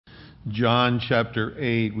John chapter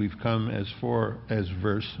 8, we've come as far as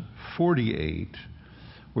verse 48,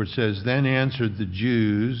 where it says, Then answered the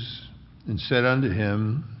Jews and said unto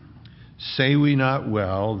him, Say we not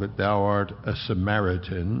well that thou art a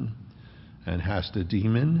Samaritan and hast a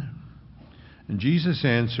demon? And Jesus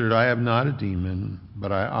answered, I have not a demon,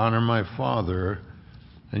 but I honor my Father,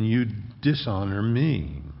 and you dishonor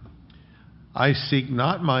me. I seek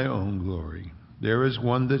not my own glory. There is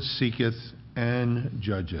one that seeketh and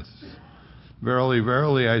judgeth. Verily,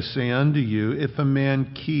 verily, I say unto you, if a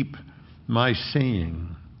man keep my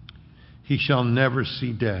saying, he shall never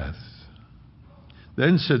see death.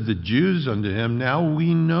 Then said the Jews unto him, Now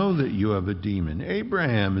we know that you have a demon.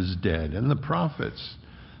 Abraham is dead, and the prophets.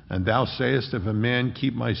 And thou sayest, If a man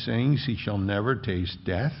keep my sayings, he shall never taste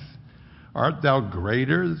death. Art thou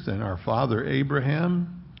greater than our father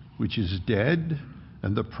Abraham, which is dead,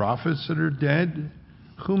 and the prophets that are dead?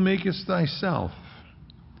 Who makest thyself?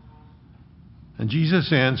 And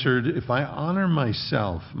Jesus answered, If I honor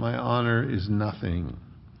myself, my honor is nothing.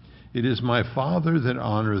 It is my Father that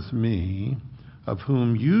honoreth me, of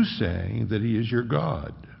whom you say that he is your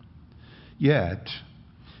God. Yet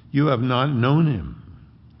you have not known him,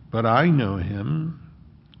 but I know him.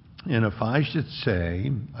 And if I should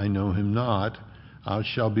say, I know him not, I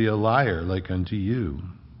shall be a liar like unto you.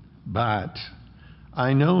 But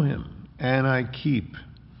I know him, and I keep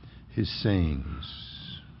his sayings.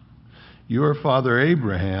 Your father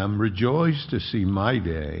Abraham rejoiced to see my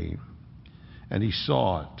day, and he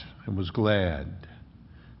saw it and was glad.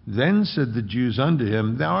 Then said the Jews unto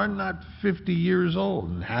him, Thou art not 50 years old,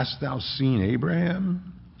 and hast thou seen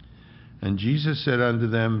Abraham? And Jesus said unto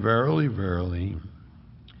them, Verily, verily,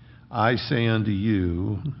 I say unto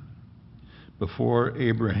you, before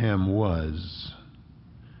Abraham was,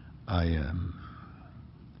 I am.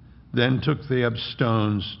 Then took they up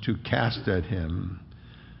stones to cast at him.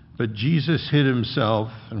 But Jesus hid himself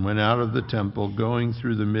and went out of the temple, going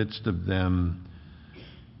through the midst of them,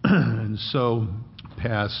 and so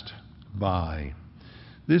passed by.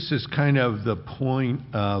 This is kind of the point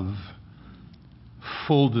of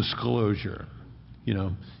full disclosure. You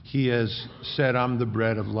know, he has said, I'm the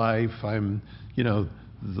bread of life. I'm, the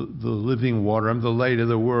living water. I'm the light of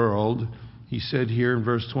the world. He said here in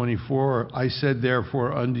verse 24, I said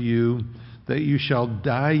therefore unto you that you shall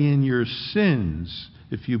die in your sins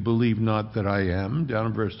if you believe not that I am. Down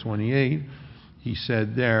in verse 28, he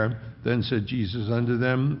said there, Then said Jesus unto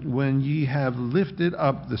them, When ye have lifted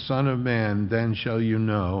up the Son of Man, then shall you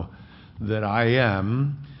know that I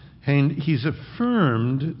am. And he's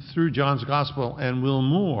affirmed through John's Gospel and will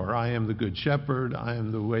more. I am the good shepherd. I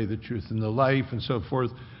am the way, the truth, and the life, and so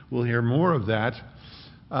forth. We'll hear more of that.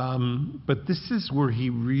 But this is where he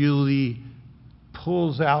really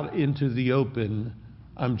pulls out into the open,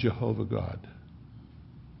 I'm Jehovah God.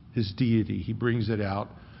 His deity. He brings it out.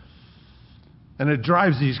 And it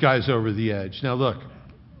drives these guys over the edge. Now look,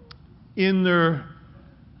 in their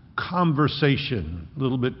conversation, a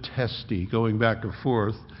little bit testy, going back and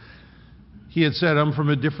forth, he had said, I'm from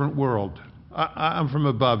a different world. I'm from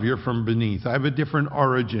above, you're from beneath. I have a different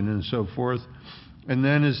origin and so forth. And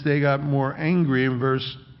then as they got more angry, in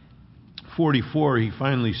verse 44, he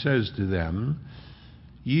finally says to them,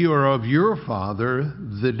 Ye are of your father,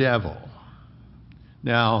 the devil.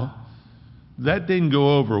 Now, that didn't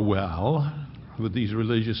go over well with these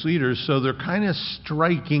religious leaders, so they're kind of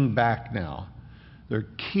striking back now. They're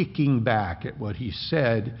kicking back at what he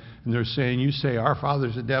said, and they're saying, you say our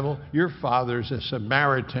father's a devil, your father's a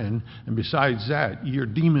Samaritan, and besides that, you're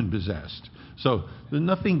demon-possessed. So there's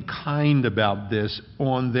nothing kind about this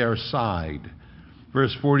on their side.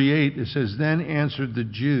 Verse 48, it says, Then answered the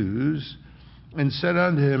Jews and said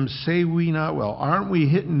unto him, Say we not well? Aren't we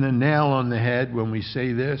hitting the nail on the head when we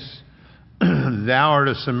say this? Thou art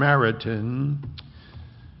a Samaritan,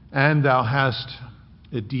 and thou hast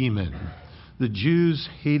a demon. The Jews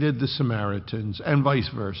hated the Samaritans, and vice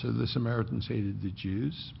versa. The Samaritans hated the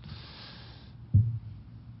Jews.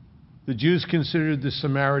 The Jews considered the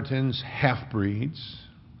Samaritans half-breeds.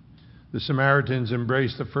 The Samaritans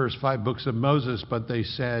embraced the first 5 books of Moses, but they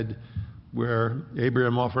said where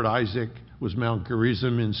Abraham offered Isaac was Mount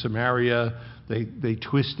Gerizim in Samaria. They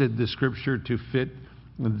twisted the scripture to fit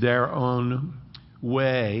their own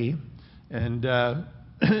way, and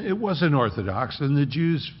it wasn't orthodox, and the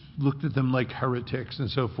Jews looked at them like heretics and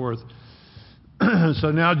so forth.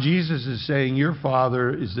 So now Jesus is saying, your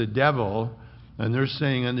father is the devil, and they're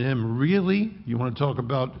saying unto him, really? You want to talk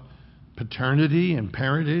about paternity and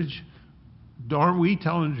parentage? Aren't we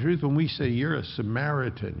telling the truth when we say you're a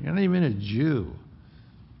Samaritan? You're not even a Jew.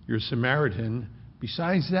 You're a Samaritan.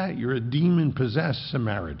 Besides that, you're a demon-possessed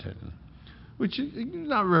Samaritan. which is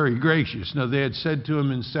not very gracious. No, they had said to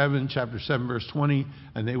him in chapter 7, verse 20,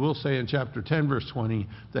 and they will say in chapter 10, verse 20,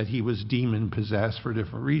 that he was demon-possessed for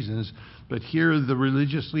different reasons. But here the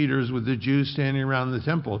religious leaders with the Jews standing around the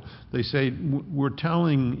temple, they say, we're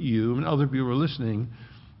telling you, and other people are listening,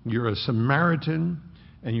 you're a Samaritan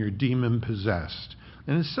and you're demon-possessed.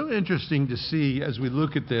 And it's so interesting to see as we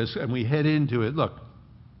look at this and we head into it. Look,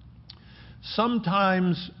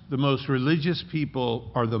 sometimes the most religious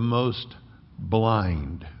people are the most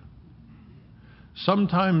blind.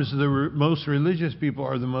 Sometimes the most religious people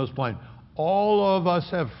are the most blind. All of us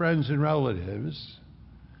have friends and relatives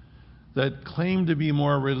that claim to be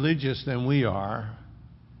more religious than we are,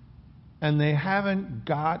 and they haven't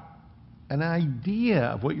got an idea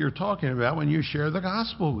of what you're talking about when you share the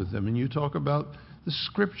gospel with them and you talk about the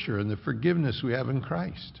Scripture and the forgiveness we have in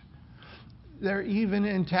Christ. They're even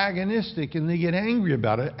antagonistic and they get angry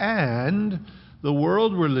about it. And the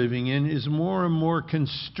world we're living in is more and more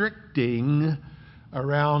constricting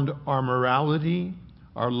around our morality,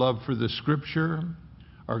 our love for the Scripture,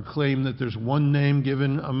 our claim that there's one name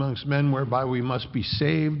given amongst men whereby we must be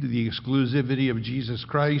saved, the exclusivity of Jesus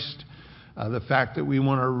Christ, the fact that we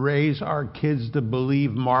want to raise our kids to believe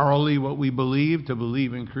morally what we believe, to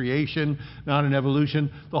believe in creation, not in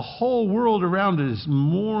evolution. The whole world around it is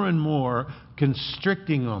more and more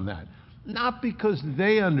constricting on that. Not because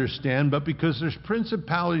they understand, but because there's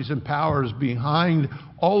principalities and powers behind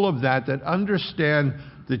all of that that understand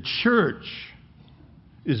the church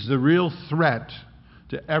is the real threat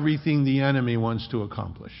to everything the enemy wants to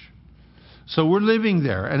accomplish. So we're living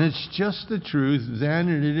there, and it's just the truth then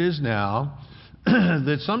and it is now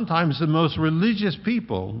that sometimes the most religious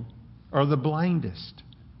people are the blindest.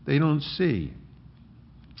 They don't see.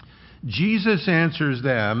 Jesus answers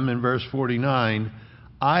them in verse 49,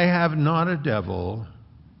 I have not a devil,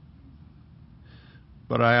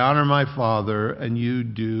 but I honor my Father, and you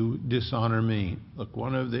do dishonor me. Look,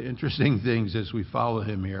 one of the interesting things as we follow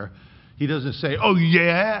him here, he doesn't say, oh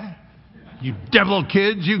yeah, you devil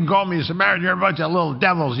kids, you can call me a Samaritan, you're a bunch of little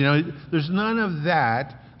devils. There's none of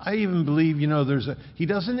that. I even believe, he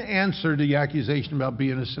doesn't answer the accusation about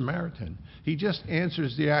being a Samaritan. He just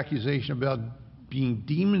answers the accusation about being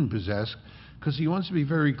demon-possessed because he wants to be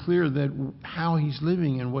very clear that how he's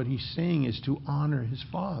living and what he's saying is to honor his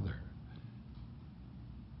Father.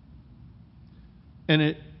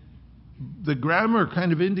 And the grammar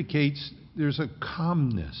kind of indicates there's a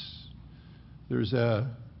calmness. There's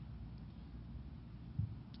a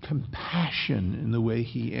compassion in the way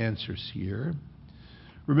he answers here.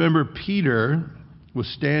 Remember, Peter was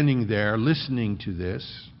standing there listening to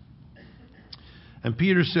this. And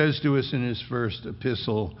Peter says to us in his first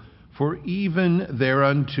epistle, for even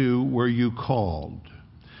thereunto were you called,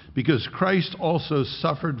 because Christ also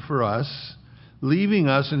suffered for us, leaving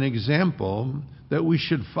us an example that we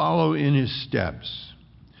should follow in his steps,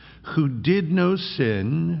 who did no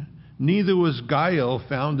sin, neither was guile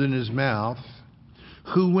found in his mouth,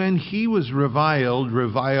 who when he was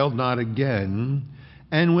reviled not again,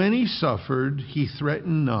 and when he suffered, he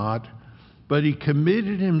threatened not, but he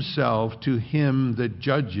committed himself to him that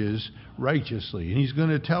judges righteously. And he's going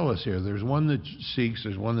to tell us here, there's one that seeks,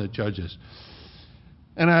 there's one that judges.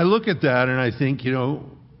 And I look at that and I think,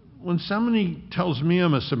 when somebody tells me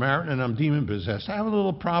I'm a Samaritan and I'm demon-possessed, I have a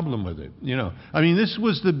little problem with it. This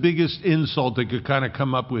was the biggest insult that could kind of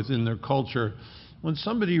come up with in their culture. When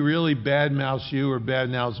somebody really badmouths you or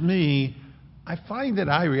badmouths me, I find that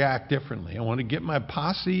I react differently. I want to get my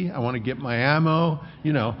posse. I want to get my ammo.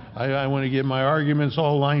 I want to get my arguments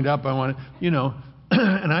all lined up. I want to,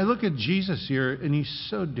 and I look at Jesus here, and he's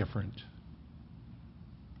so different.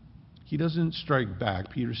 He doesn't strike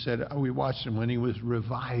back. Peter said, we watched him when he was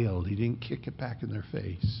reviled. He didn't kick it back in their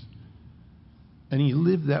face. And he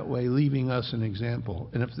lived that way, leaving us an example.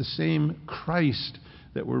 And if the same Christ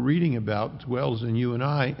that we're reading about dwells in you and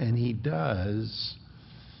I, and he does,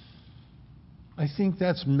 I think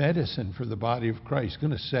that's medicine for the body of Christ. He's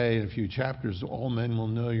going to say in a few chapters, all men will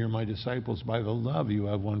know you're my disciples by the love you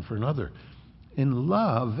have one for another. And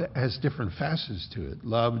love has different facets to it.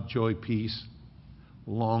 Love, joy, peace,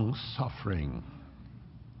 long-suffering.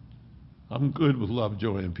 I'm good with love,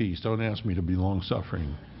 joy, and peace. Don't ask me to be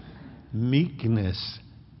long-suffering. Meekness,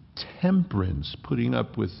 temperance, putting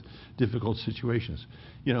up with difficult situations.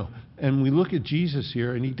 And we look at Jesus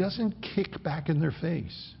here, and he doesn't kick back in their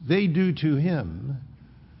face. They do to him.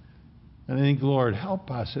 And I think, Lord, help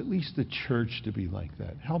us, at least the church, to be like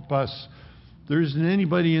that. Help us. There isn't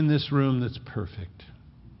anybody in this room that's perfect,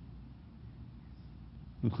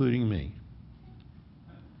 including me.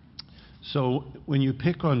 So when you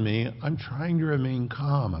pick on me, I'm trying to remain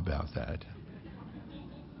calm about that.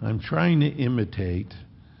 I'm trying to imitate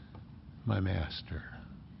my master.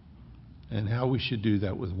 And how we should do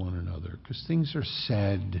that with one another. Because things are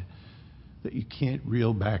said that you can't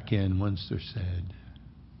reel back in once they're said.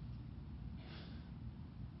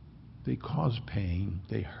 They cause pain.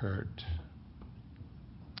 They hurt.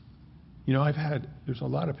 You know, there's a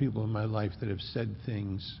lot of people in my life that have said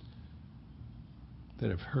things that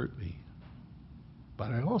have hurt me.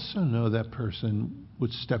 But I also know that person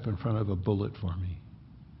would step in front of a bullet for me.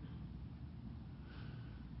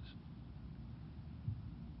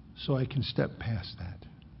 So I can step past that.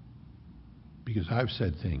 Because I've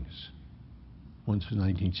said things. Once in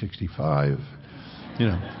 1965.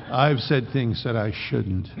 I've said things that I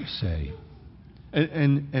shouldn't say.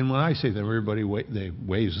 And when I say them, everybody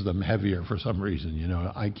weighs them heavier for some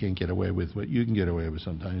reason. I can't get away with what you can get away with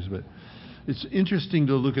sometimes. But it's interesting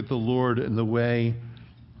to look at the Lord and the way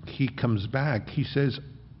he comes back. He says,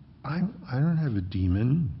 I don't have a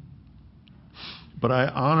demon, but I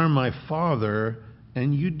honor my Father,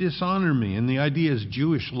 and you dishonor me. And the idea is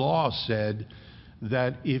Jewish law said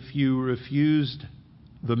that if you refused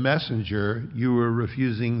the messenger, you were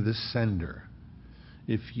refusing the sender.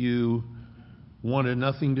 If you wanted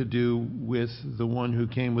nothing to do with the one who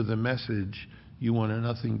came with the message, you wanted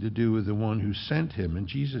nothing to do with the one who sent him. And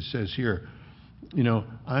Jesus says here,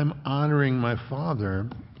 I'm honoring my Father,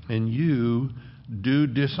 and you do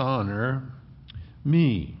dishonor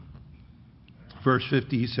me. Verse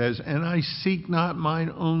 50 he says, and I seek not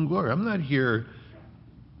mine own glory. I'm not here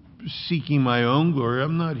seeking my own glory.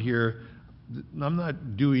 I'm not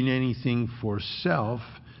doing anything for self.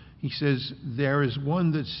 He says, there is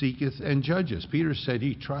one that seeketh and judges. Peter said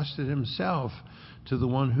he trusted himself to the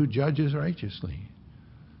one who judges righteously.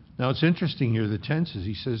 Now it's interesting here, the tenses.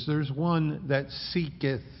 He says, there's one that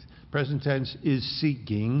seeketh, present tense is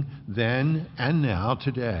seeking, then and now,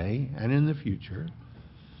 today, and in the future.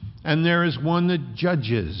 And there is one that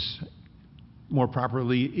judges, more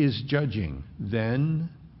properly, is judging,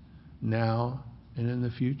 then, now, and in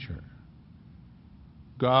the future.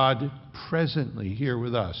 God presently here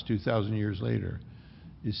with us 2,000 years later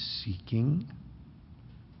is seeking.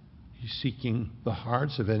 He's seeking the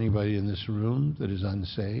hearts of anybody in this room that is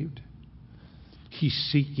unsaved. He's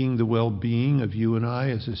seeking the well-being of you and I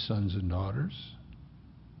as his sons and daughters.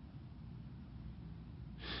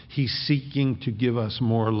 He's seeking to give us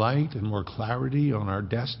more light and more clarity on our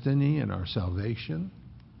destiny and our salvation.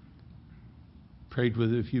 Prayed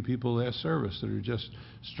with a few people last service that are just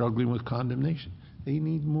struggling with condemnation. They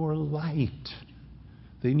need more light.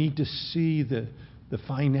 They need to see the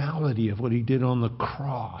finality of what he did on the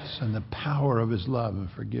cross and the power of his love and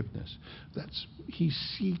forgiveness. He's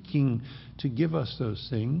seeking to give us those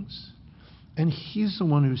things. And he's the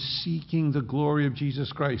one who's seeking the glory of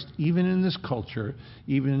Jesus Christ. Even in this culture,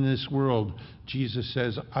 even in this world, Jesus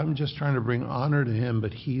says, I'm just trying to bring honor to him,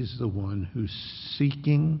 but he's the one who's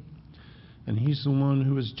seeking, and he's the one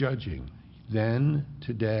who is judging. Then,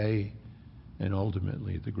 today, and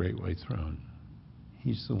ultimately at the great white throne.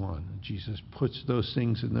 He's the one. Jesus puts those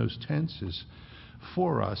things in those tenses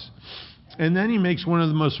for us. And then he makes one of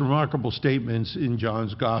the most remarkable statements in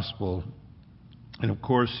John's gospel. And of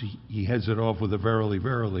course, he heads it off with a verily,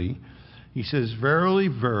 verily. He says, verily,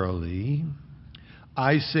 verily,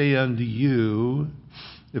 I say unto you,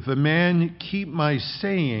 if a man keep my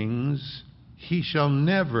sayings, he shall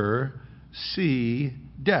never see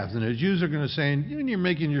death. And the Jews are going to say, you're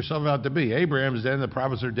making yourself out to be. Abraham's dead and the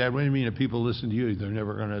prophets are dead. What do you mean if people listen to you, they're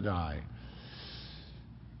never going to die?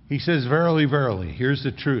 He says, verily, verily. Here's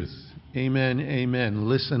the truth. Amen, amen.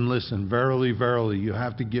 Listen, listen. Verily, verily. You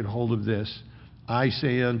have to get hold of this. I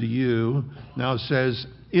say unto you. Now it says,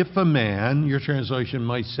 if a man, your translation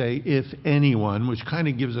might say, if anyone, which kind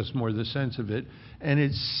of gives us more the sense of it, and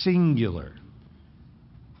it's singular.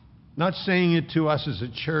 Not saying it to us as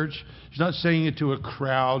a church. He's not saying it to a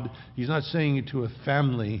crowd. He's not saying it to a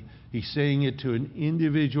family. He's saying it to an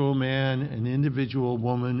individual man, an individual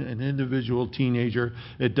woman, an individual teenager.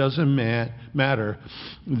 It doesn't matter.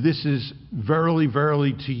 This is verily,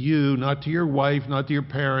 verily to you, not to your wife, not to your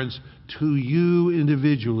parents, to you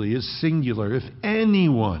individually, is singular. If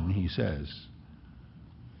anyone, he says,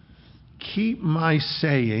 keep my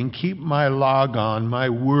saying, keep my logon, my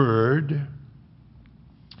word,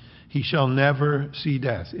 he shall never see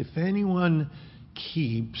death. If anyone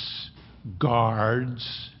keeps,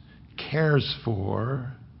 guards, cares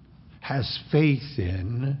for, has faith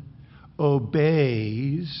in,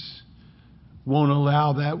 obeys, won't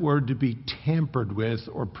allow that word to be tampered with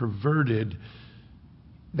or perverted,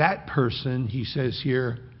 that person, he says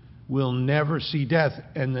here, will never see death.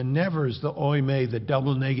 And the never is the oime, the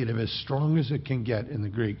double negative, as strong as it can get in the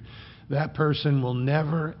Greek. that person will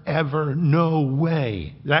never, ever, no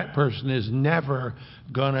way, that person is never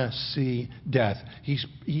going to see death.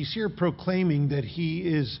 He's here proclaiming that he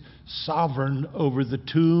is sovereign over the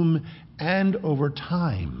tomb and over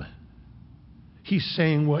time. He's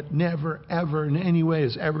saying what never, ever, in any way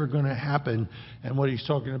is ever going to happen. And what he's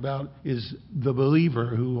talking about is the believer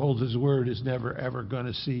who holds his word is never, ever going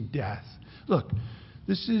to see death. Look,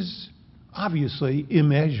 this is obviously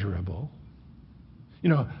immeasurable. You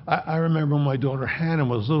know, I remember when my daughter Hannah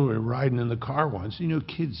was little, we were riding in the car once. You know,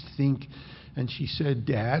 kids think, and she said,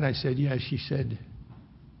 "Dad." I said, "Yeah." She said,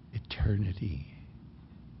 "Eternity."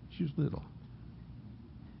 She was little.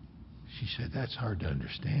 She said, "That's hard to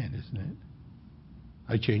understand, isn't it?"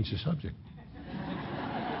 I changed the subject.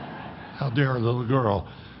 How dare a little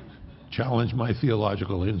girl challenge my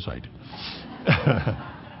theological insight?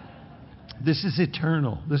 This is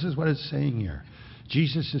eternal. This is what it's saying here.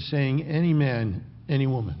 Jesus is saying any man, any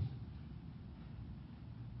woman,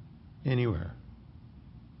 anywhere,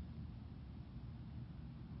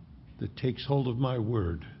 that takes hold of my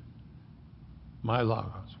word, my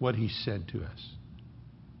logos, what he said to us,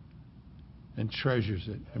 and treasures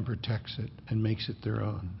it and protects it and makes it their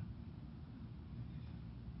own.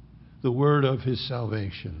 The word of his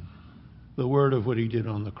salvation, the word of what he did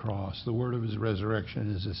on the cross, the word of his resurrection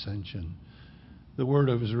and his ascension, the word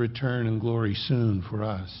of his return and glory soon for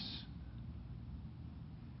us.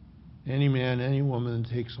 Any man, any woman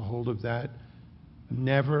that takes a hold of that,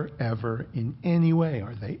 never, ever, in any way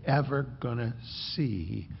are they ever going to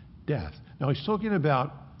see death. Now, he's talking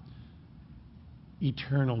about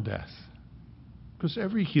eternal death. Because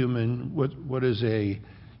every human, what is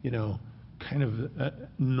kind of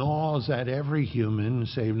gnaws at every human,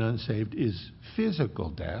 saved and unsaved, is physical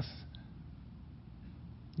death.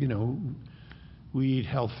 You know, we eat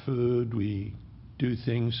health food, we do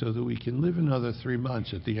things so that we can live another 3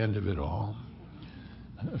 months at the end of it all.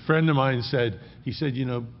 A friend of mine said, you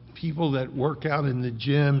know, people that work out in the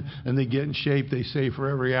gym and they get in shape, they say for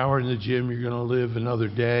every hour in the gym you're going to live another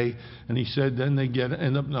day. And he said then they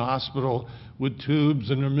end up in the hospital with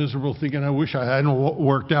tubes and they're miserable thinking, I wish I hadn't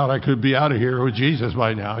worked out. I could be out of here with Jesus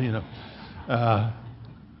by now, you know.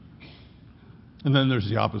 And then there's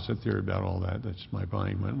the opposite theory about all that. That's my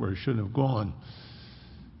mind went where it shouldn't have gone.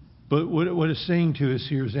 But what it's saying to us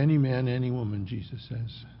here is any man, any woman, Jesus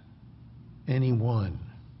says. Anyone.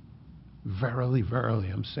 Verily, verily,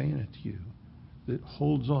 I'm saying it to you, that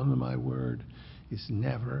holds on to my word is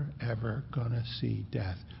never, ever going to see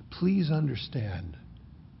death. Please understand,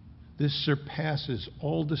 this surpasses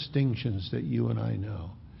all distinctions that you and I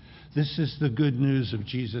know. This is the good news of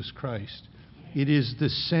Jesus Christ. It is the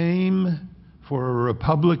same for a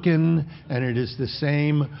Republican, and it is the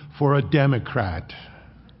same for a Democrat.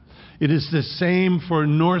 It is the same for a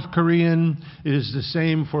North Korean. It is the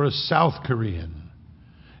same for a South Korean.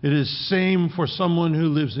 It is the same for someone who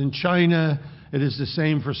lives in China. It is the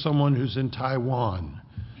same for someone who's in Taiwan.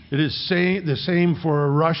 It is the same for a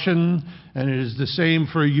Russian, and it is the same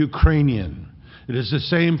for a Ukrainian. It is the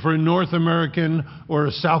same for a North American or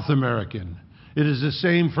a South American. It is the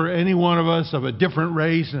same for any one of us of a different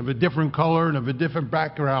race and of a different color and of a different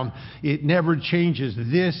background. It never changes.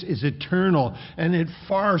 This is eternal, and it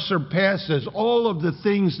far surpasses all of the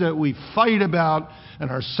things that we fight about and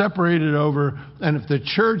are separated over. And if the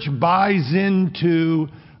church buys into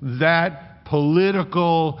that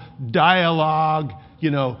political dialogue,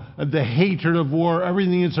 you know, the hatred of war,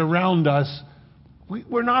 everything that's around us,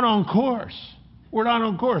 we're not on course. We're not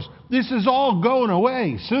on course. This is all going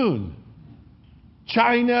away soon.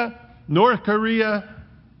 China, North Korea,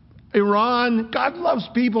 Iran. God loves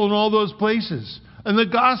people in all those places. And the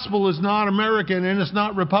gospel is not American and it's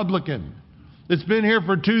not Republican. It's been here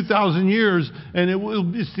for 2,000 years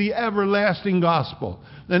and it's the everlasting gospel.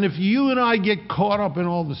 And if you and I get caught up in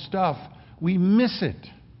all the stuff, we miss it.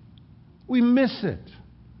 We miss it.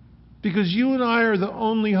 Because you and I are the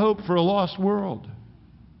only hope for a lost world.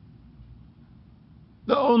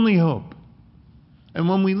 The only hope. And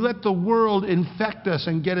when we let the world infect us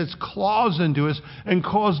and get its claws into us and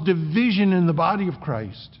cause division in the body of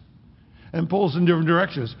Christ and pull us in different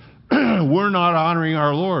directions, we're not honoring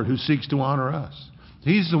our Lord who seeks to honor us.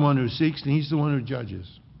 He's the one who seeks and he's the one who judges.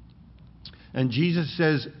 And Jesus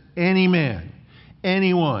says, any man,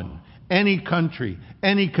 anyone, any country,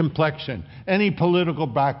 any complexion, any political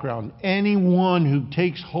background, anyone who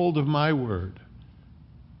takes hold of my word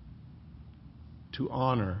to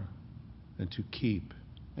honor and to keep,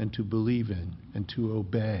 and to believe in, and to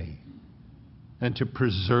obey, and to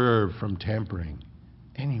preserve from tampering.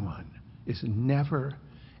 Anyone is never,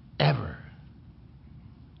 ever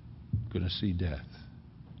going to see death.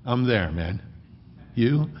 I'm there, man.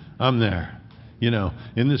 You? I'm there.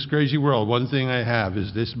 In this crazy world, one thing I have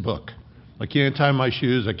is this book. I can't tie my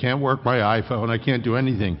shoes. I can't work my iPhone. I can't do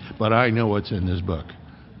anything. But I know what's in this book.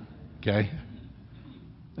 Okay?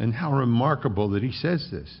 And how remarkable that he says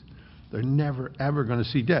this. They're never, ever going to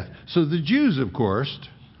see death. So the Jews, of course,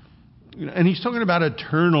 and he's talking about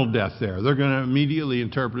eternal death there. They're going to immediately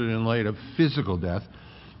interpret it in light of physical death.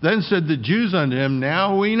 Then said the Jews unto him,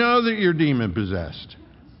 now we know that you're demon-possessed.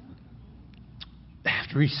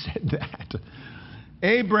 After he said that,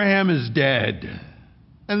 Abraham is dead.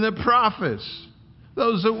 And the prophets,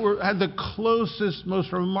 those that had the closest,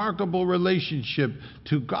 most remarkable relationship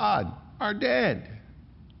to God, are dead.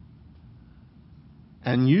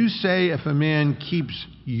 And you say, if a man keeps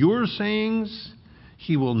your sayings,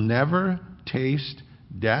 he will never taste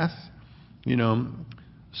death.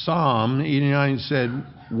 Psalm 89 said,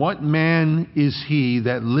 what man is he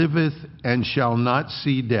that liveth and shall not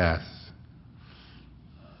see death?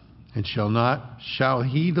 And shall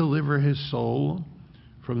he deliver his soul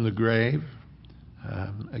from the grave?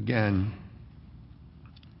 Again,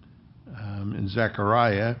 in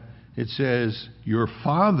Zechariah, it says, your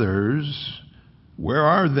fathers, where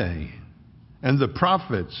are they? And the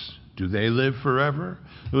prophets, do they live forever?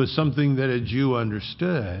 It was something that a Jew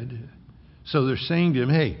understood. So they're saying to him,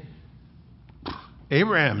 hey,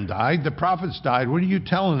 Abraham died, the prophets died. What are you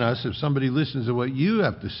telling us if somebody listens to what you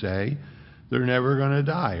have to say? They're never going to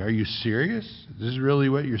die. Are you serious? Is this really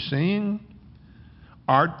what you're saying?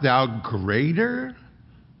 Art thou greater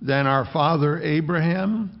than our father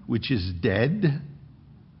Abraham, which is dead?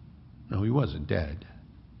 No, he wasn't dead.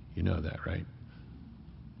 You know that, right?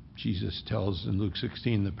 Jesus tells in Luke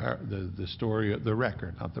 16 the story, the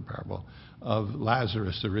record, not the parable, of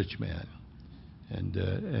Lazarus, the rich man, and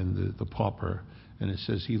the pauper. And it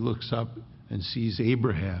says he looks up and sees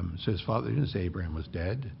Abraham. It says, Father, he didn't say Abraham was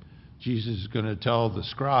dead. Jesus is going to tell the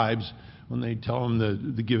scribes when they tell him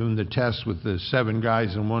to give him the test with the 7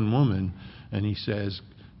 guys and 1 woman, and he says,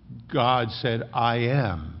 God said, I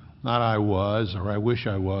am, not I was, or I wish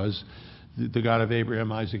I was, the God of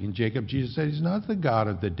Abraham, Isaac, and Jacob. Jesus said, he's not the God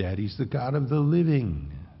of the dead, he's the God of the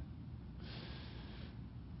living.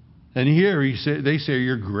 And here they say,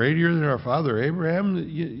 you're greater than our father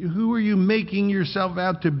Abraham. Who are you making yourself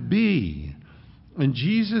out to be? And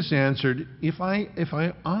Jesus answered, if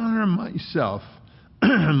I honor myself,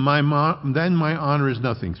 then my honor is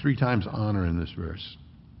nothing. 3 times honor in this verse.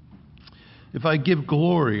 If I give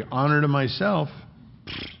glory, honor to myself,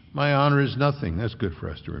 my honor is nothing. That's good for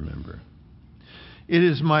us to remember. It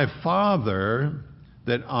is my Father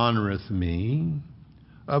that honoreth me,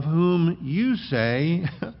 of whom you say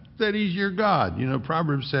that he's your God.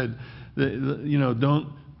 Proverbs said,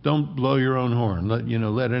 don't blow your own horn.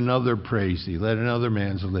 Let another praise thee. Let another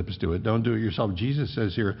man's lips do it. Don't do it yourself. Jesus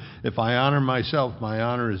says here, if I honor myself, my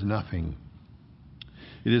honor is nothing.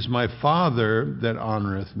 It is my Father that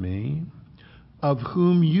honoreth me, of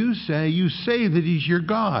whom you say that he's your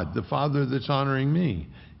God, the Father that's honoring me.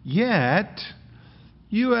 Yet,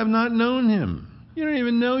 you have not known him. You don't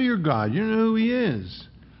even know your God. You don't know who he is.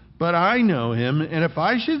 But I know him, and if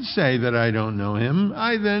I should say that I don't know him,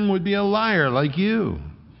 I then would be a liar like you.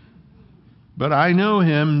 But I know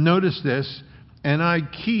him, notice this, and I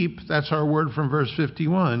keep, that's our word from verse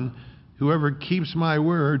 51, whoever keeps my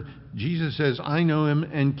word, Jesus says, I know him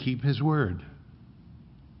and keep his word.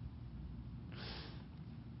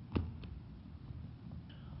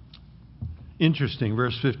 Interesting,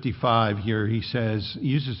 verse 55 here, he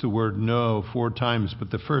uses the word know 4 times,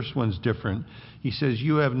 but the first one's different. He says,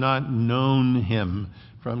 you have not known him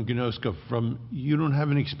from gnosko, you don't have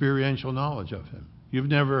an experiential knowledge of him. You've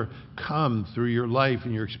never come through your life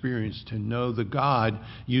and your experience to know the God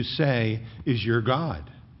you say is your God.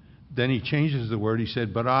 Then he changes the word. He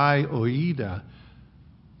said, but I, Oida,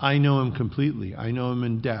 I know him completely. I know him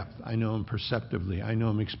in depth. I know him perceptively. I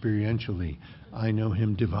know him experientially. I know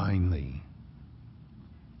him divinely.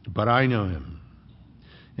 But I know him.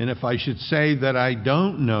 And if I should say that I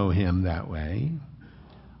don't know him that way,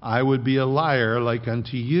 I would be a liar like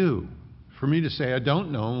unto you. For me to say I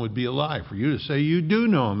don't know him would be a lie. For you to say you do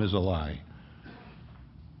know him is a lie.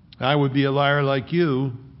 I would be a liar like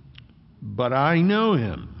you, but I know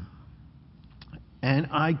him. And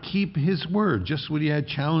I keep his word, just what he had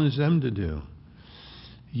challenged them to do.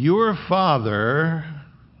 Your father,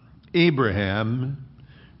 Abraham,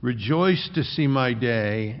 rejoiced to see my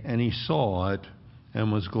day, and he saw it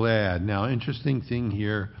and was glad. Now, interesting thing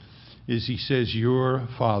here is he says your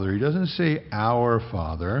father. He doesn't say our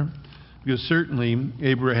father, because certainly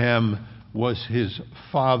Abraham was his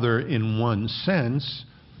father in one sense.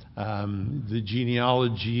 The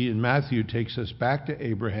genealogy in Matthew takes us back to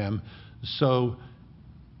Abraham. So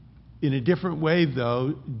In a different way,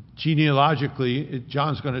 though, genealogically,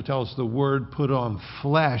 John's going to tell us the Word put on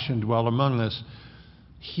flesh and dwelt among us.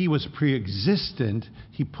 He was pre-existent.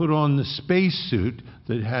 He put on the spacesuit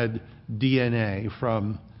that had DNA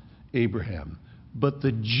from Abraham. But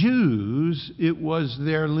the Jews, it was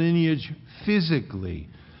their lineage physically.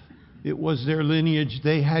 It was their lineage.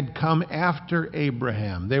 They had come after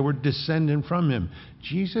Abraham. They were descendant from him.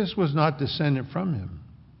 Jesus was not descendant from him.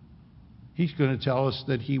 He's going to tell us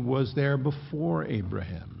that he was there before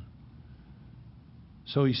Abraham.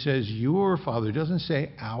 So he says, your father. He doesn't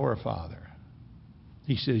say our father.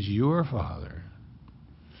 He says, your father,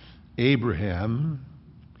 Abraham,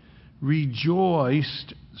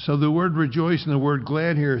 rejoiced. So the word rejoice and the word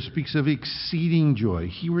glad here speaks of exceeding joy.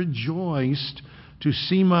 He rejoiced to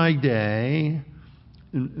see my day.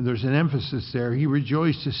 And there's an emphasis there. He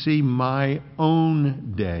rejoiced to see my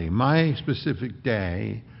own day, my specific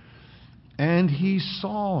day. And he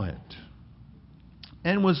saw it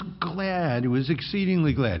and was glad. He was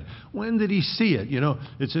exceedingly glad. When did he see it?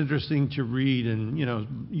 It's interesting to read, and,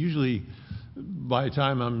 usually by the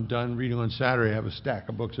time I'm done reading on Saturday, I have a stack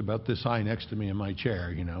of books about this high next to me in my chair,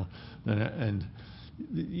 and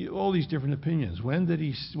all these different opinions. When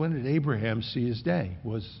did Abraham see his day?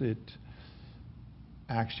 Was it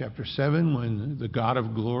Acts chapter 7 when the God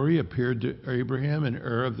of glory appeared to Abraham in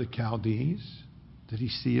Ur of the Chaldees? Did he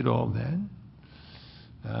see it all then?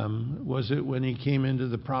 Was it when he came into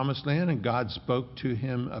the promised land and God spoke to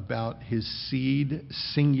him about his seed,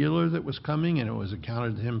 singular, that was coming, and it was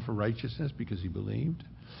accounted to him for righteousness because he believed?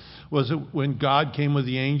 Was it when God came with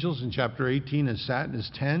the angels in chapter 18 and sat in his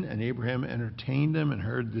tent and Abraham entertained him and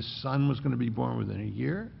heard this son was going to be born within a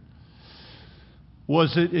year?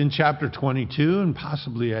 Was it in chapter 22 and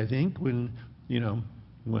possibly, I think, when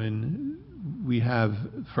we have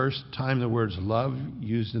first time the words love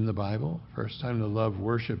used in the Bible, first time the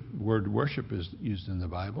word worship is used in the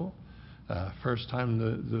Bible, first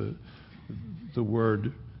time the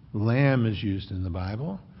word lamb is used in the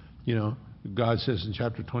Bible. God says in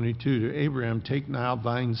chapter 22 to Abraham, take now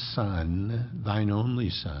thine son, thine only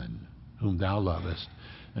son, whom thou lovest,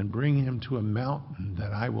 and bring him to a mountain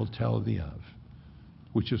that I will tell thee of,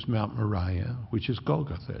 which is Mount Moriah, which is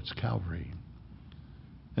Golgotha, it's Calvary.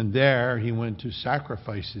 And there he went to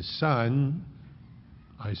sacrifice his son.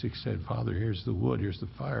 Isaac said, Father, here's the wood, here's the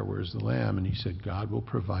fire, where's the lamb? And he said, God will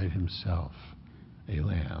provide himself a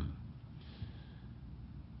lamb.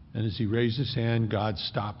 And as he raised his hand, God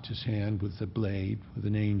stopped his hand with a blade, with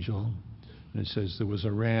an angel. And it says there was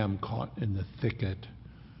a ram caught in the thicket.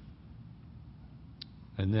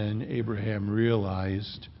 And then Abraham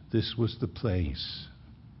realized this was the place.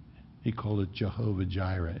 He called it Jehovah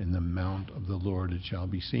Jireh, in the mount of the Lord it shall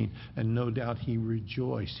be seen. And no doubt he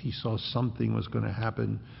rejoiced. He saw something was going to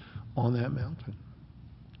happen on that mountain.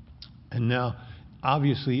 And now,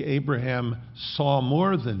 obviously, Abraham saw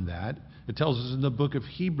more than that. It tells us in the book of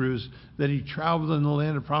Hebrews that he traveled in the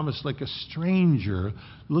land of promise like a stranger,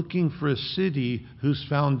 looking for a city whose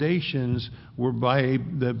foundations were by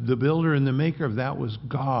the builder and the maker of that was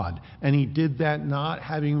God. And he did that not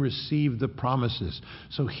having received the promises.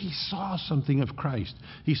 So he saw something of Christ.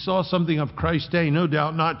 He saw something of Christ's day, no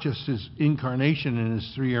doubt not just his incarnation and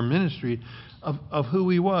his 3-year ministry, of who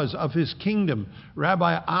he was, of his kingdom.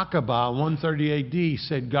 Rabbi Akiba, 130 AD,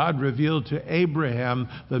 said God revealed to Abraham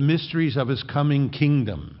the mysteries of his coming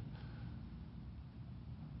kingdom.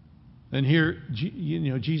 And here,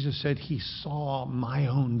 Jesus said he saw my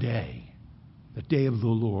own day, the day of the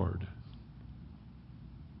Lord.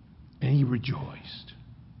 And he rejoiced.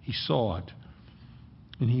 He saw it,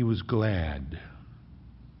 and he was glad.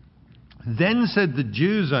 Then said the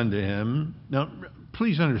Jews unto him, now,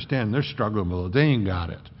 please understand, they're struggling with it. They ain't got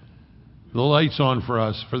it. The light's on for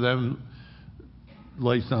us. For them,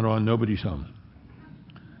 light's not on. Nobody's home.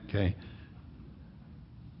 Okay?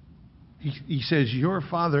 He says, your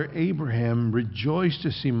father Abraham rejoiced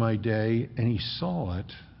to see my day, and he saw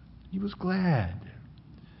it. He was glad.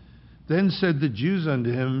 Then said the Jews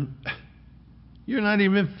unto him, you're not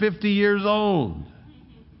even 50 years old.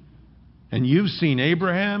 And you've seen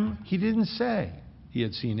Abraham? He didn't say he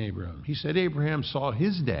had seen Abraham. He said Abraham saw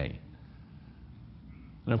his day.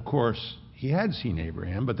 And of course, he had seen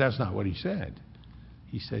Abraham, but that's not what he said.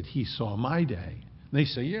 He said, he saw my day. And they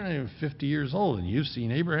say, you're not even 50 years old, and you've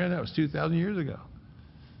seen Abraham? That was 2,000 years ago.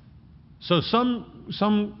 So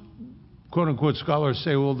some quote-unquote scholars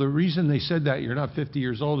say, well, the reason they said that you're not 50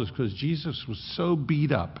 years old is because Jesus was so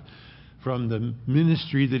beat up from the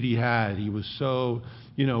ministry that he had. He was so,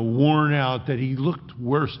 worn out that he looked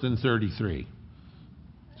worse than 33.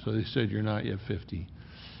 So they said, you're not yet 50.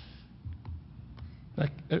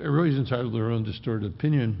 Everybody's entitled to their own distorted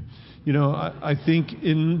opinion. You know, I think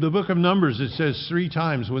in the book of Numbers it says 3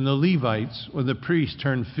 times when the Levites, when the priests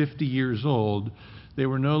turned 50 years old, they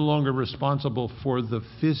were no longer responsible for the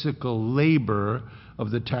physical labor of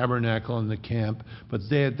the tabernacle and the camp, but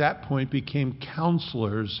they at that point became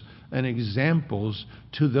counselors and examples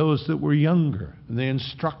to those that were younger. And they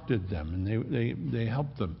instructed them and they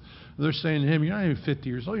helped them. They're saying to him, you're not even 50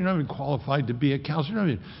 years old. You're not even qualified to be a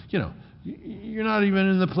counselor. You're not even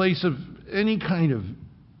in the place of any kind of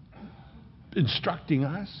instructing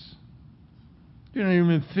us. You're not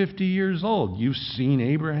even 50 years old. You've seen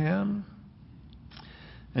Abraham.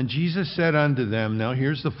 And Jesus said unto them, now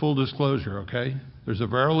here's the full disclosure, okay? There's a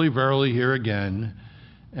verily, verily here again.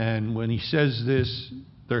 And when he says this,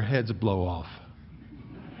 their heads blow off.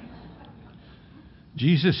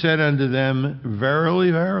 Jesus said unto them,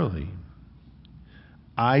 verily, verily,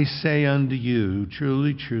 I say unto you,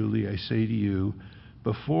 truly, truly, I say to you,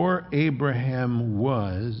 before Abraham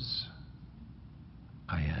was,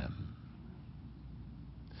 I am.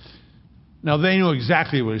 Now, they knew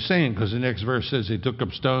exactly what he's saying because the next verse says they took up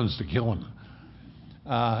stones to kill him.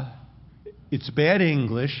 It's bad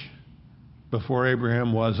English. Before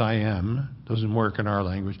Abraham was, I am. Doesn't work in our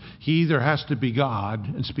language. He either has to be God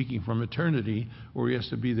and speaking from eternity, or he has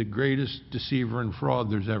to be the greatest deceiver and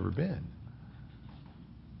fraud there's ever been.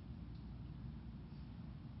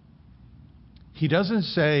 He doesn't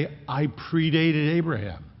say, I predated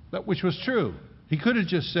Abraham, which was true. He could have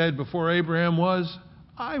just said, before Abraham was,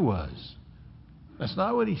 I was. That's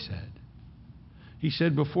not what he said. He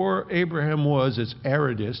said, before Abraham was, it's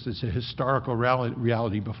aorist, it's a historical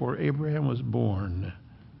reality. Before Abraham was born,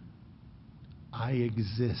 I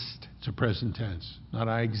exist. It's a present tense. Not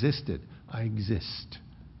I existed, I exist.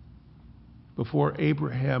 Before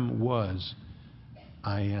Abraham was,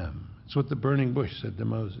 I am. It's what the burning bush said to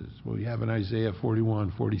Moses. Well, you have in Isaiah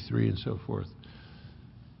 41, 43, and so forth.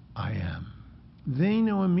 I am. They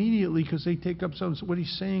know immediately because they take up some. So what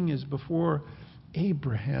he's saying is before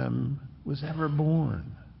Abraham was ever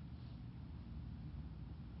born,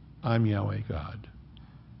 I'm Yahweh God.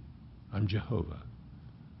 I'm Jehovah.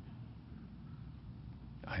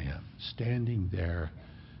 I am standing there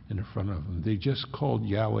in front of them. They just called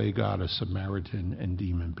Yahweh God a Samaritan and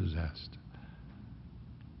demon-possessed.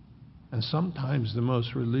 And sometimes the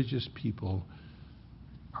most religious people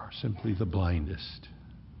are simply the blindest.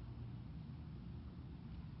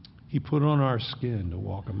 He put on our skin to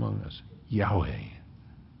walk among us. Yahweh,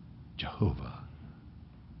 Jehovah,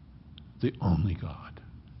 the only God,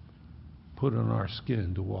 put on our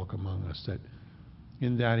skin to walk among us, that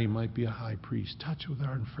in that he might be a high priest, touched with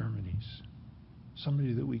our infirmities,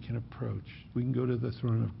 somebody that we can approach. We can go to the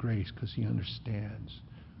throne of grace because he understands.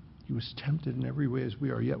 He was tempted in every way as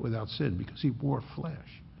we are, yet without sin, because he bore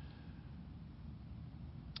flesh.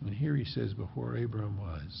 And here he says, before Abraham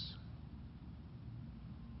was,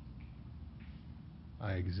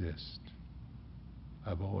 I exist.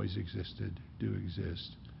 I've always existed, do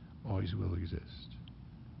exist, always will exist.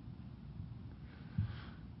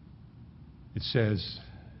 It says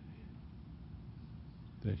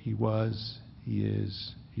that he was, he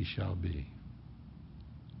is, he shall be.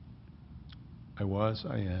 I was,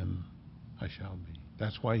 I am, I shall be.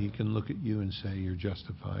 That's why he can look at you and say you're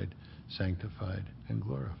justified, sanctified, and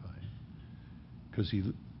glorified. Because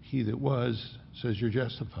he that was says you're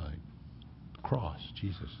justified. Cross,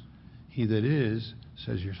 Jesus. He that is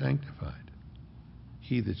says you're sanctified.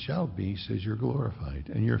 He that shall be says you're glorified.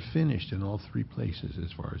 And you're finished in all three places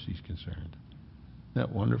as far as he's concerned. Isn't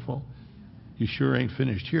that wonderful? You sure ain't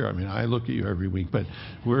finished here. I mean, I look at you every week, but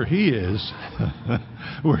where he is,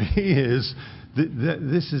 where he is,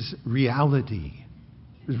 this is reality.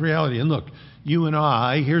 It's reality. And look, you and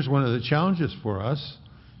I, here's one of the challenges for us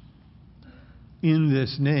in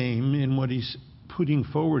this name, in what he's putting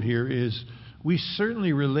forward here, is we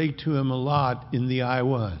certainly relate to him a lot in the I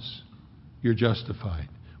was. You're justified.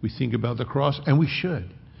 We think about the cross, and we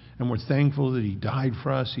should. And we're thankful that he died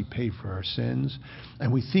for us. He paid for our sins.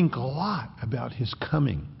 And we think a lot about his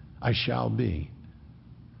coming. I shall be.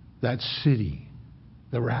 That city,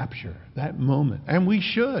 the rapture, that moment. And we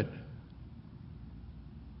should.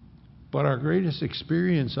 But our greatest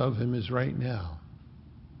experience of him is right now.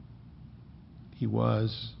 He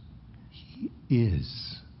was, he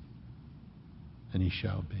is, and he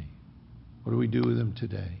shall be. What do we do with him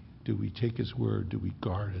today? Do we take his word? Do we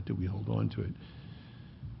guard it? Do we hold on to it?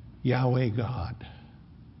 Yahweh God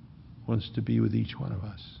wants to be with each one of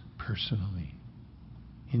us personally,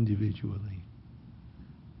 individually.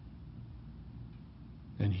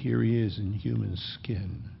 And here he is in human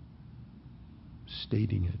skin,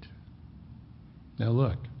 stating it. Now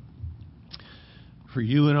look, For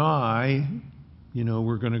you and I,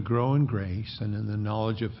 we're going to grow in grace and in the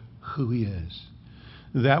knowledge of who He is.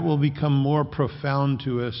 That will become more profound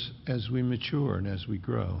to us as we mature and as we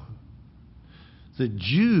grow. The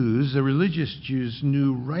Jews, the religious Jews,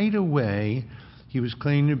 knew right away He was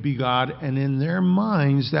claiming to be God, and in their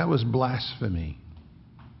minds that was blasphemy.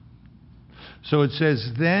 So it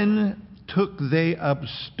says, then took they up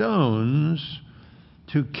stones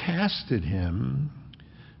to cast at Him.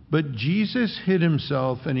 But Jesus hid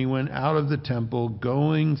Himself, and He went out of the temple,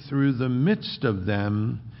 going through the midst of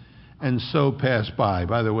them, and so passed by.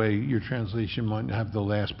 By the way, your translation might have the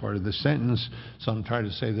last part of the sentence. Some try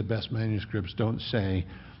to say the best manuscripts don't say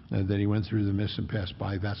that He went through the midst and passed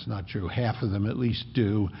by. That's not true. Half of them at least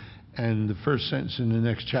do. And the first sentence in the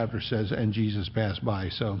next chapter says, and Jesus passed by.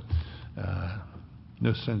 So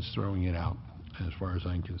no sense throwing it out as far as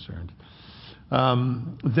I'm concerned.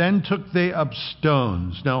 Then took they up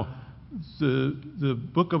stones. Now, the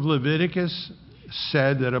book of Leviticus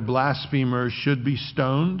said that a blasphemer should be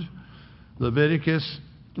stoned. Leviticus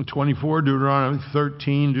 24, Deuteronomy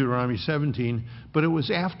 13, Deuteronomy 17. But it was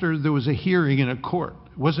after there was a hearing in a court.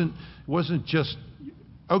 It wasn't just,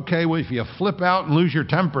 okay, well, if you flip out and lose your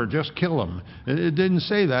temper, just kill them. It didn't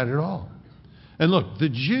say that at all. And look, the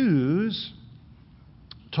Jews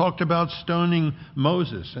talked about stoning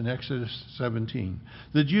Moses in Exodus 17.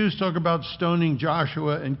 The Jews talk about stoning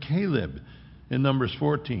Joshua and Caleb in Numbers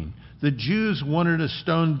 14. The Jews wanted to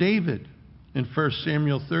stone David in 1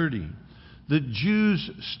 Samuel 30. The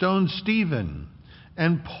Jews stoned Stephen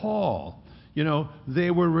and Paul.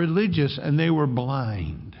 They were religious and they were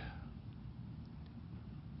blind.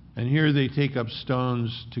 And here they take up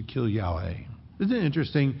stones to kill Yahweh. Isn't it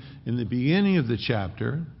interesting? In the beginning of the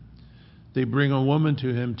chapter, they bring a woman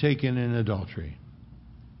to Him taken in adultery.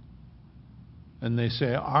 And they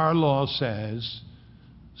say, our law says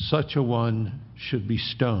such a one should be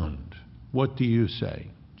stoned. What do you say?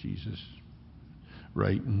 Jesus,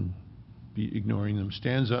 right, and ignoring them,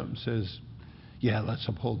 stands up and says, yeah, let's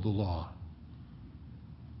uphold the law.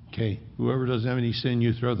 Okay, whoever doesn't have any sin,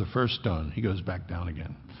 you throw the first stone. He goes back down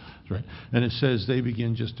again. That's right. And it says they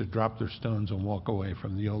begin just to drop their stones and walk away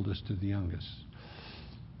from the oldest to the youngest.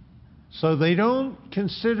 So they don't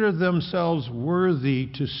consider themselves worthy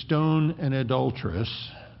to stone an adulteress,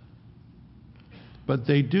 but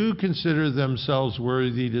they do consider themselves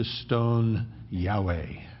worthy to stone Yahweh.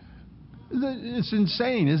 It's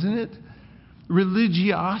insane, isn't it?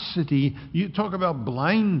 Religiosity, you talk about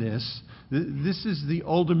blindness, this is the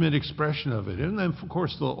ultimate expression of it. And then, of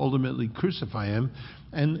course, they'll ultimately crucify Him.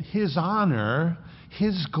 And His honor,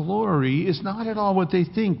 His glory is not at all what they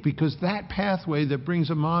think, because that pathway that brings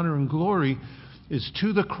Him honor and glory is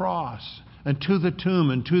to the cross and to the tomb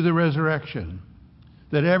and to the resurrection.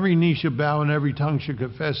 That every knee should bow and every tongue should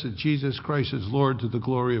confess that Jesus Christ is Lord, to the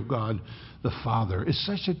glory of God the Father. It's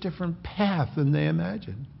such a different path than they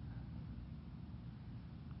imagine.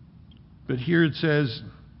 But here it says,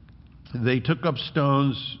 they took up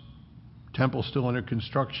stones. Temple still under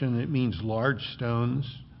construction. It means large stones.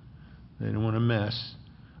 They didn't want to mess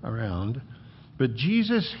around. But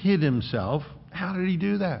Jesus hid Himself. How did He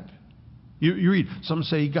do that? You read, some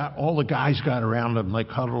say all the guys got around Him, like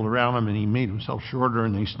huddled around Him, and He made Himself shorter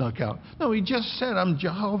and they snuck out. No, He just said, I'm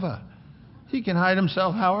Jehovah. He can hide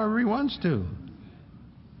Himself however He wants to.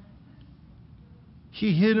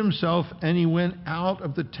 He hid Himself and He went out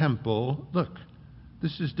of the temple. Look,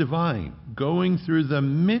 this is divine. Going through the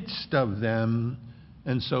midst of them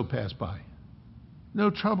and so passed by. No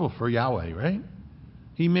trouble for Yahweh, right?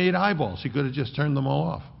 He made eyeballs. He could have just turned them all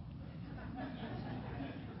off.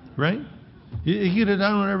 Right? He could have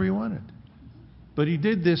done whatever He wanted. But He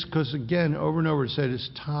did this because, again, over and over it said His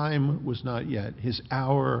time was not yet. His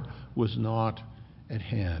hour was not at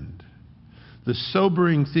hand. The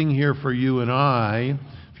sobering thing here for you and I,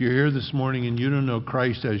 if you're here this morning and you don't know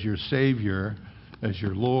Christ as your Savior, as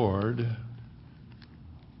your Lord,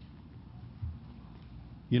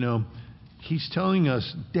 He's telling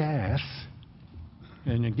us death,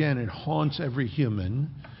 and again, it haunts every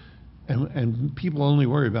human, and people only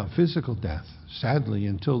worry about physical death, sadly,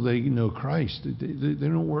 until they know Christ. They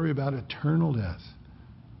don't worry about eternal death.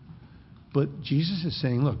 But Jesus is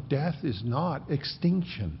saying, look, death is not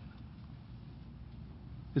extinction.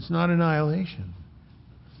 It's not annihilation.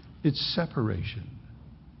 It's separation.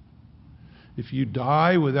 If you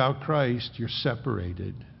die without Christ, you're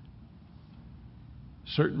separated.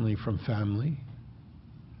 Certainly from family,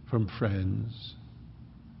 from friends,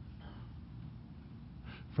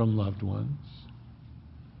 from loved ones.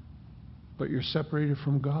 But you're separated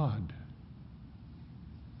from God.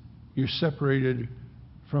 You're separated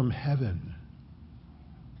from heaven.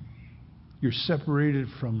 You're separated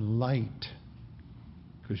from light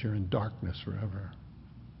because you're in darkness forever.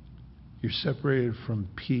 You're separated from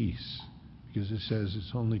peace because it says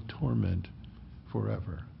it's only torment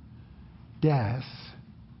forever. Death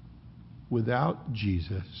without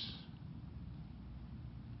Jesus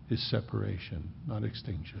is separation, not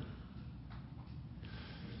extinction.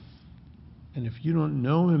 And if you don't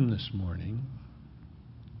know him this morning,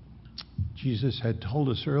 Jesus had told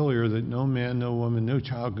us earlier that no man, no woman, no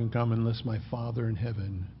child can come unless my Father in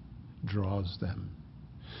heaven draws them.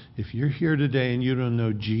 If you're here today and you don't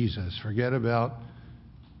know Jesus, forget about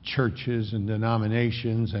churches and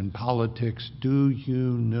denominations and politics. Do you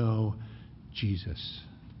know Jesus?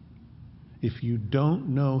 If you don't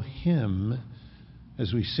know him,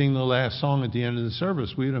 as we sing the last song at the end of the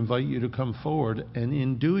service, we would invite you to come forward. And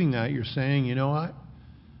in doing that, you're saying, you know what?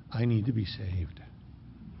 I need to be saved.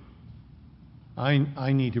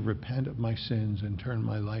 I need to repent of my sins and turn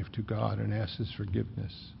my life to God and ask his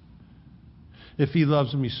forgiveness. If he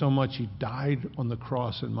loves me so much, he died on the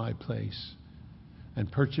cross in my place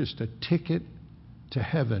and purchased a ticket to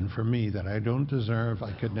heaven for me that I don't deserve,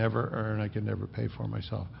 I could never earn, I could never pay for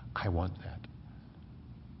myself. I want that.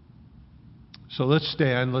 So let's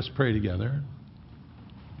stand, let's pray together.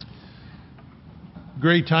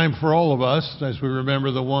 Great time for all of us as we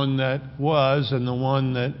remember the one that was and the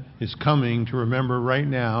one that is coming, to remember right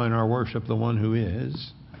now in our worship the one who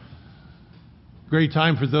is. Great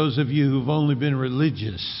time for those of you who've only been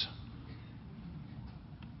religious,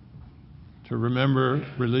 to remember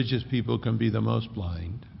religious people can be the most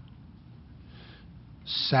blind.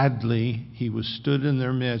 Sadly, he was stood in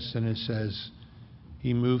their midst, and it says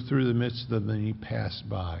he moved through the midst of them and he passed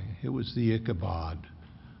by. It was the Ichabod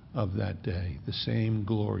of that day. The same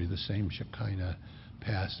glory, the same Shekinah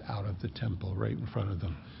passed out of the temple right in front of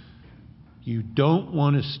them. You don't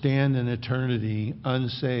want to stand in eternity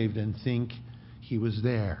unsaved and think he was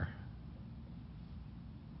there.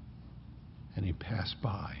 And he passed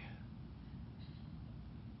by.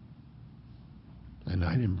 And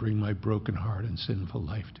I didn't bring my broken heart and sinful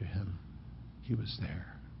life to him. He was there.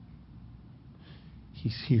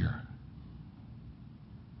 He's here.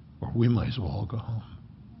 Or we might as well all go home.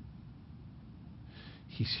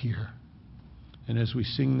 He's here. And as we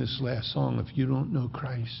sing this last song, if you don't know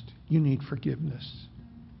Christ, you need forgiveness.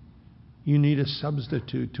 You need a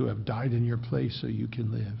substitute to have died in your place so you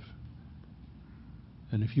can live.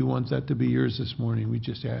 And if you want that to be yours this morning, we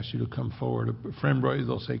just ask you to come forward. A friend brought you,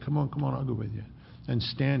 they'll say, come on, I'll go with you. And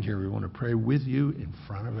stand here. We want to pray with you in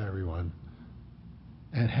front of everyone.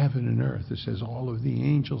 And heaven and earth, it says all of the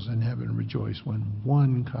angels in heaven rejoice when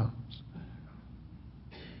one comes.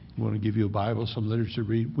 We want to give you a Bible, some literature to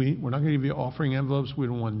read. We're not going to give you offering envelopes. We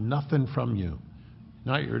don't want nothing from you.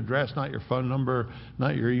 Not your address, not your phone number,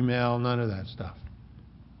 not your email, none of that stuff.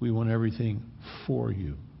 We want everything for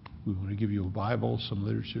you. We want to give you a Bible, some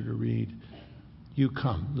literature to read. You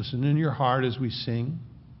come. Listen in your heart as we sing,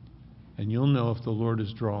 and you'll know if the Lord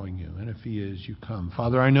is drawing you. And if he is, you come.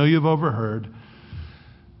 Father, I know you've overheard.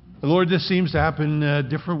 Lord, this seems to happen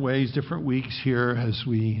different ways, different weeks here as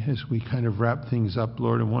we kind of wrap things up.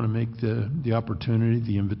 Lord, I want to make the opportunity,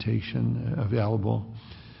 the invitation available.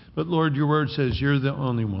 But Lord, your word says you're the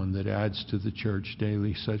only one that adds to the church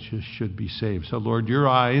daily such as should be saved. So Lord, your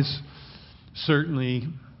eyes certainly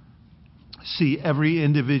see every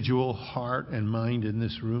individual heart and mind in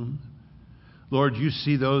this room. Lord, you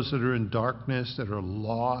see those that are in darkness, that are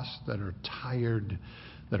lost, that are tired,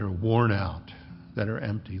 that are worn out, that are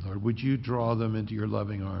empty. Lord, would you draw them into your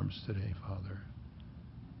loving arms today, Father?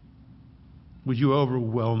 Would you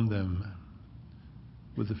overwhelm them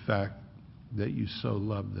with the fact that you so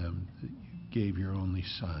love them that you gave your only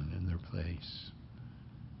Son in their place?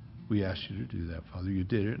 We ask you to do that, Father. You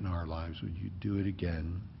did it in our lives. Would you do it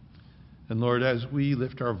again? And Lord, as we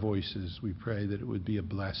lift our voices, we pray that it would be a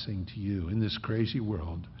blessing to you in this crazy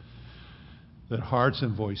world, that hearts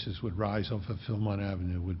and voices would rise off of Philmont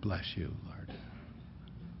Avenue, would bless you, Lord.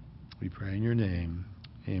 We pray in your name.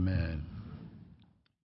 Amen.